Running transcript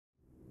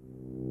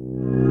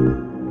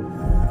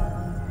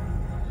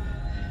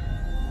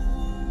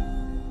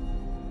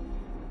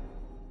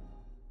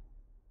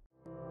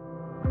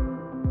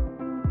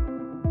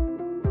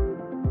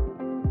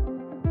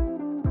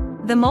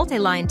The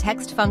multiline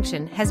text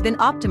function has been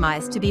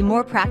optimized to be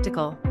more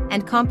practical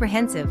and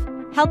comprehensive,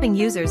 helping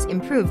users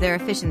improve their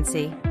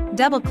efficiency.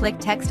 Double-click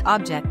text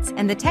objects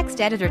and the text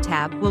editor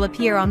tab will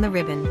appear on the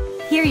ribbon.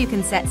 Here you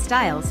can set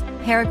styles,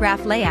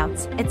 paragraph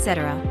layouts,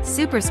 etc.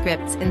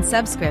 Superscripts and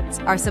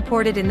subscripts are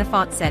supported in the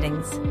font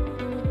settings.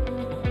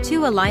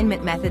 2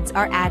 alignment methods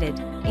are added,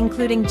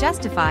 including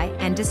justify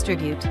and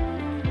distribute.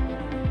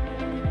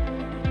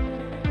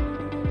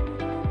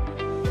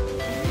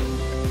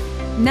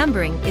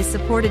 Numbering is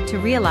supported to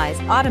realize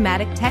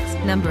automatic text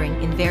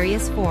numbering in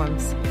various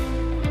forms.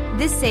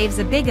 This saves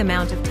a big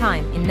amount of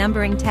time in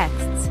numbering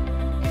texts.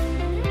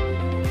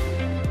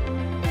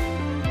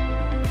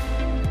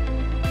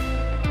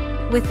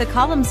 With the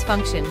columns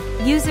function,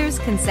 users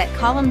can set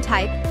column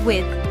type,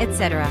 width,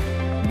 etc.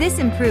 This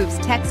improves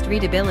text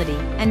readability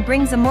and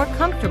brings a more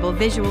comfortable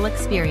visual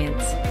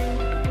experience.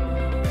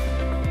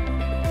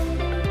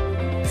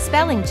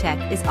 Spelling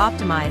check is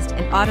optimized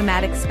and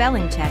automatic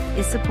spelling check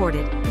is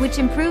supported, which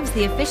improves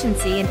the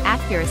efficiency and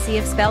accuracy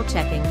of spell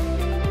checking.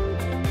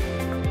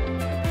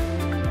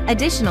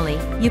 Additionally,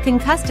 you can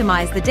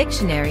customize the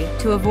dictionary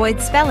to avoid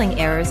spelling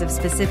errors of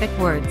specific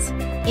words.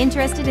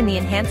 Interested in the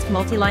enhanced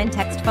multiline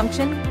text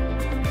function?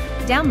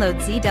 Download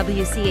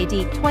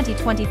ZWCAD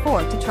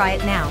 2024 to try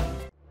it now.